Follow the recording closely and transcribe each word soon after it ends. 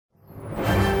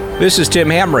This is Tim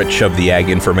Hamrich of the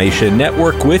Ag Information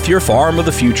Network with your Farm of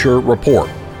the Future report.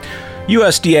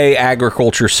 USDA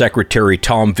Agriculture Secretary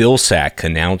Tom Vilsack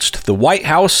announced the White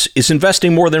House is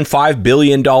investing more than $5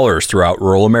 billion throughout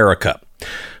rural America.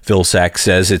 Vilsack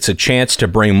says it's a chance to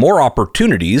bring more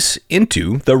opportunities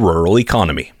into the rural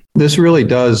economy. This really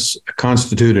does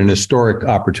constitute an historic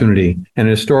opportunity and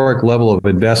a historic level of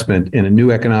investment in a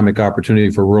new economic opportunity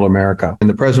for rural America. And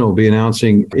the president will be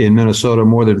announcing in Minnesota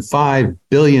more than $5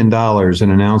 billion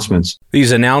in announcements.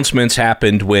 These announcements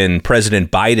happened when President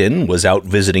Biden was out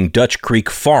visiting Dutch Creek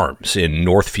Farms in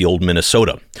Northfield,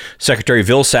 Minnesota. Secretary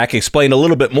Vilsack explained a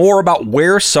little bit more about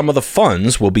where some of the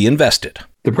funds will be invested.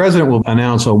 The president will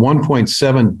announce a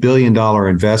 $1.7 billion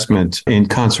investment in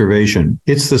conservation.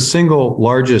 It's the single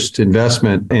largest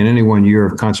investment in any one year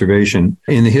of conservation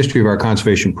in the history of our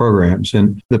conservation programs.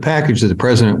 And the package that the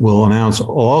president will announce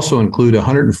will also include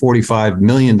 $145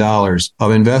 million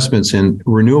of investments in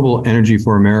renewable energy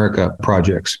for America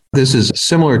projects. This is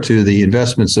similar to the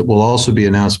investments that will also be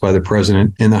announced by the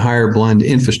president in the Higher Blend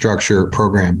Infrastructure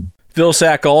Program.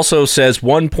 Vilsack also says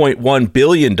 $1.1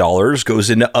 billion goes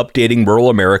into updating rural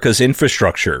America's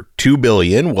infrastructure. $2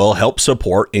 billion will help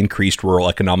support increased rural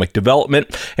economic development,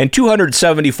 and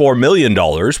 $274 million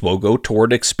will go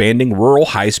toward expanding rural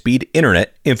high-speed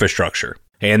internet infrastructure.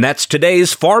 And that's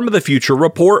today's Farm of the Future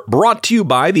report, brought to you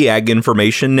by the Ag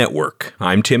Information Network.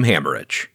 I'm Tim Hamrich.